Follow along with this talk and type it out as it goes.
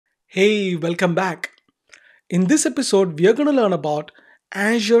Hey, welcome back. In this episode, we are going to learn about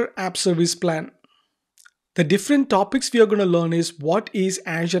Azure App Service Plan. The different topics we are going to learn is what is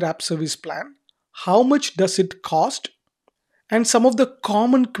Azure App Service Plan, how much does it cost, and some of the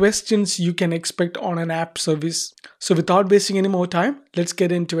common questions you can expect on an app service. So without wasting any more time, let's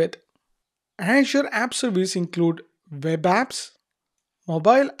get into it. Azure App Service include web apps,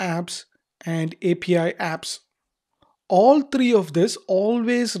 mobile apps, and API apps. All three of this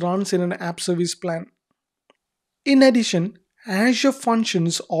always runs in an app service plan. In addition, Azure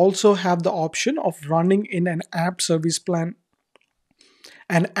Functions also have the option of running in an app service plan.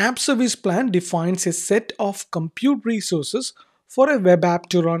 An app service plan defines a set of compute resources for a web app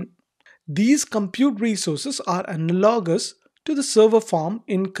to run. These compute resources are analogous to the server farm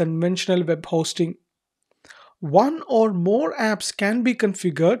in conventional web hosting. One or more apps can be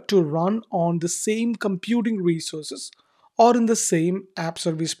configured to run on the same computing resources or in the same app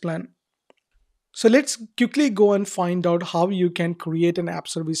service plan. So let's quickly go and find out how you can create an app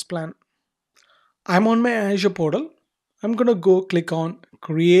service plan. I'm on my Azure portal. I'm going to go click on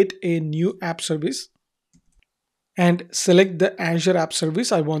create a new app service and select the Azure app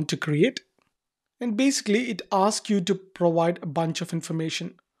service I want to create. And basically it asks you to provide a bunch of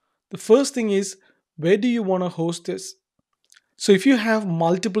information. The first thing is where do you want to host this? So if you have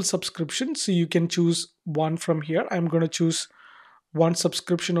multiple subscriptions, so you can choose one from here. I'm going to choose one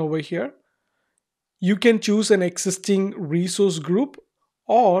subscription over here. You can choose an existing resource group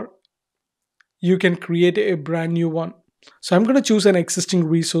or you can create a brand new one. So I'm going to choose an existing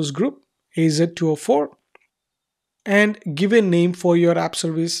resource group, AZ-204, and give a name for your app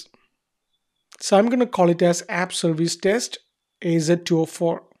service. So I'm going to call it as App Service Test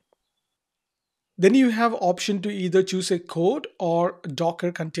AZ-204. Then you have option to either choose a code or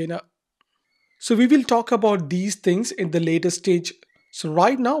Docker container. So we will talk about these things in the later stage. So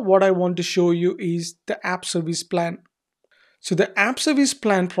right now what I want to show you is the app service plan. So the app service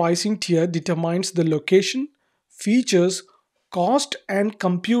plan pricing tier determines the location, features, cost, and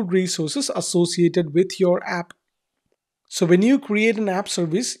compute resources associated with your app. So when you create an app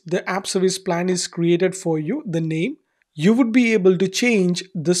service, the app service plan is created for you, the name. You would be able to change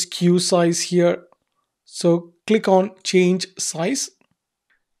the SKU size here. So click on change size.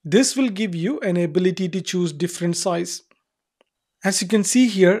 This will give you an ability to choose different size. As you can see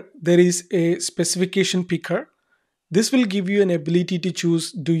here, there is a specification picker. This will give you an ability to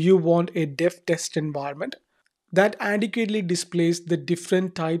choose do you want a dev test environment that adequately displays the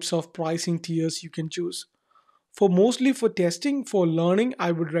different types of pricing tiers you can choose. Mostly for testing, for learning,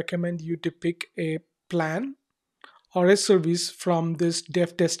 I would recommend you to pick a plan or a service from this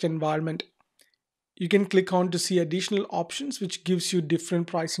dev test environment. You can click on to see additional options which gives you different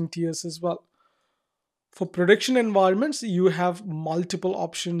pricing tiers as well. For production environments, you have multiple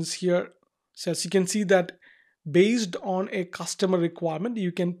options here. So as you can see that based on a customer requirement,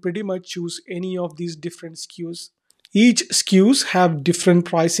 you can pretty much choose any of these different SKUs. Each SKUs have different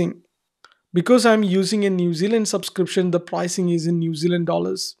pricing. Because I'm using a New Zealand subscription, the pricing is in New Zealand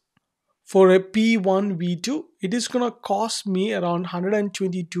dollars. For a P1 V2, it is going to cost me around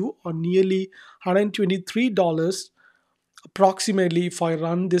 122 or nearly $123 approximately if I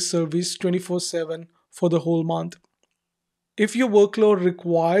run this service 24/7 for the whole month. If your workload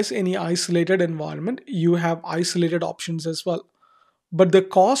requires any isolated environment, you have isolated options as well. But the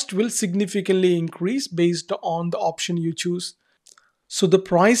cost will significantly increase based on the option you choose. So the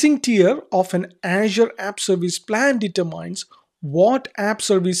pricing tier of an Azure App Service plan determines what app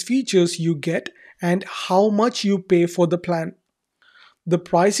service features you get and how much you pay for the plan. The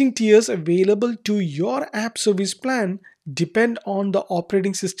pricing tiers available to your app service plan depend on the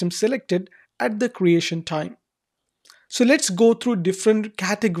operating system selected at the creation time. So let's go through different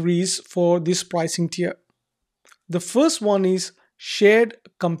categories for this pricing tier. The first one is shared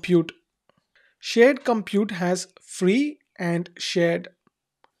compute. Shared compute has free and shared.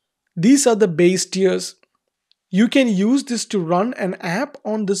 These are the base tiers. You can use this to run an app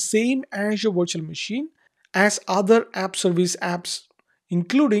on the same Azure virtual machine as other app service apps,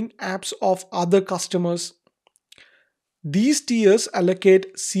 including apps of other customers. These tiers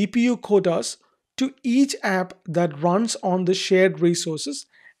allocate CPU quotas to each app that runs on the shared resources,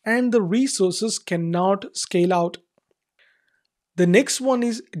 and the resources cannot scale out. The next one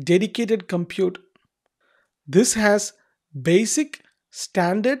is dedicated compute. This has basic,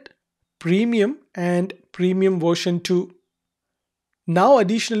 standard, premium, and premium version 2. Now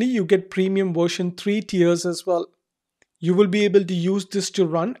additionally you get premium version 3 tiers as well. You will be able to use this to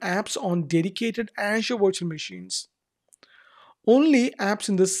run apps on dedicated Azure virtual machines. Only apps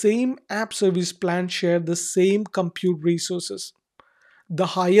in the same app service plan share the same compute resources. The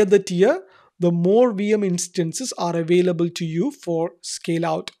higher the tier, the more VM instances are available to you for scale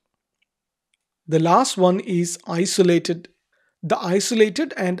out. The last one is isolated. The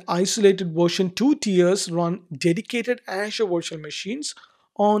isolated and isolated version 2 tiers run dedicated Azure virtual machines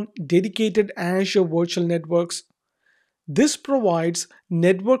on dedicated Azure virtual networks. This provides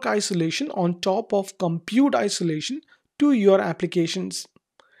network isolation on top of compute isolation to your applications.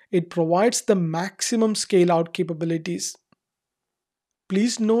 It provides the maximum scale out capabilities.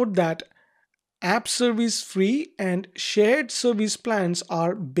 Please note that app service free and shared service plans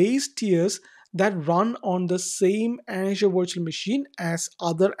are base tiers that run on the same Azure virtual machine as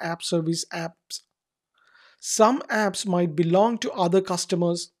other app service apps. Some apps might belong to other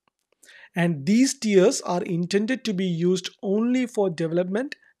customers, and these tiers are intended to be used only for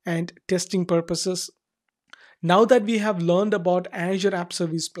development and testing purposes. Now that we have learned about Azure App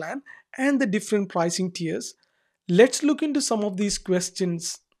Service Plan and the different pricing tiers, let's look into some of these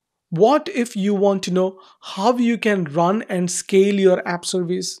questions. What if you want to know how you can run and scale your app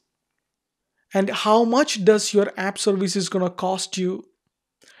service? And how much does your app service is going to cost you?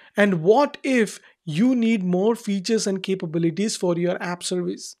 And what if you need more features and capabilities for your app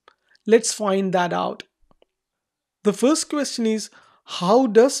service? Let's find that out. The first question is, how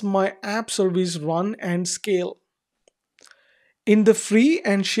does my app service run and scale? In the free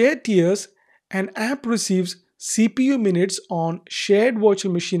and shared tiers, an app receives CPU minutes on shared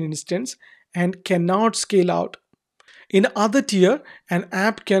virtual machine instance and cannot scale out. In other tier, an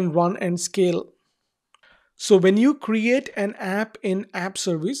app can run and scale. So when you create an app in App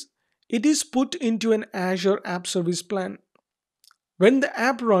Service, it is put into an Azure App Service plan. When the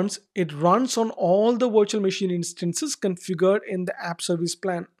app runs, it runs on all the virtual machine instances configured in the App Service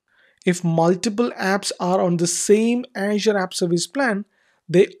plan. If multiple apps are on the same Azure App Service plan,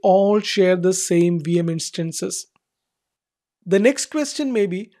 they all share the same VM instances. The next question may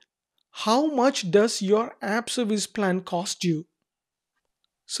be, how much does your app service plan cost you?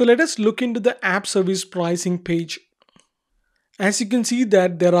 So let us look into the app service pricing page. As you can see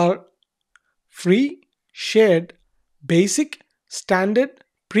that there are free, shared, basic, standard,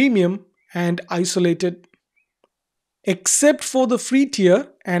 premium, and isolated. Except for the free tier,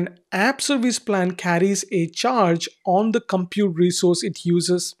 an app service plan carries a charge on the compute resource it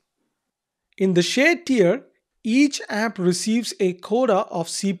uses. In the shared tier, each app receives a quota of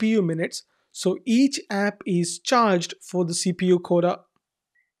CPU minutes, so each app is charged for the CPU quota.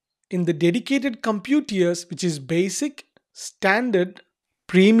 In the dedicated compute tiers, which is basic, standard,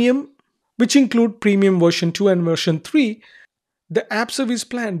 premium, which include premium version 2 and version 3, the app service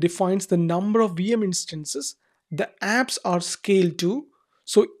plan defines the number of VM instances the apps are scaled to,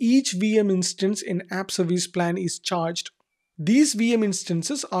 so each VM instance in app service plan is charged. These VM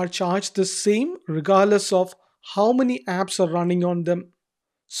instances are charged the same regardless of how many apps are running on them.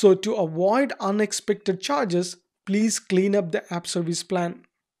 So to avoid unexpected charges, please clean up the app service plan.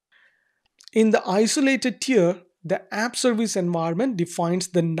 In the isolated tier, the app service environment defines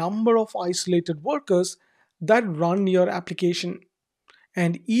the number of isolated workers that run your application,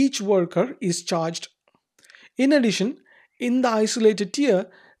 and each worker is charged. In addition, in the isolated tier,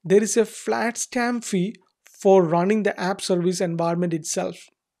 there is a flat stamp fee for running the app service environment itself.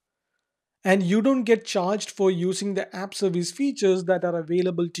 And you don't get charged for using the app service features that are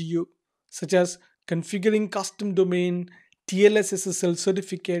available to you, such as configuring custom domain, TLS SSL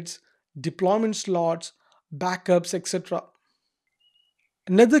certificates, deployment slots, backups, etc.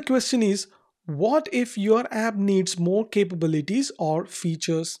 Another question is, what if your app needs more capabilities or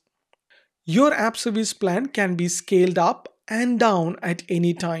features? Your app service plan can be scaled up and down at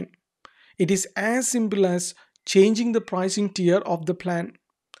any time. It is as simple as changing the pricing tier of the plan.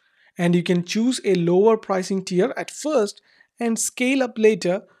 And you can choose a lower pricing tier at first and scale up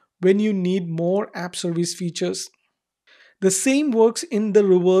later when you need more app service features. The same works in the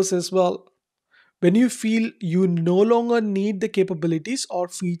reverse as well. When you feel you no longer need the capabilities or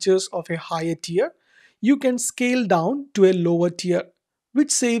features of a higher tier, you can scale down to a lower tier,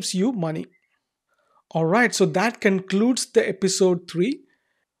 which saves you money. Alright, so that concludes the episode 3.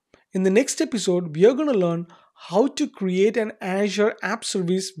 In the next episode, we are going to learn how to create an Azure App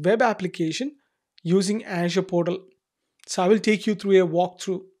Service web application using Azure Portal. So I will take you through a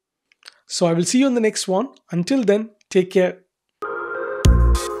walkthrough. So I will see you in the next one. Until then, take care.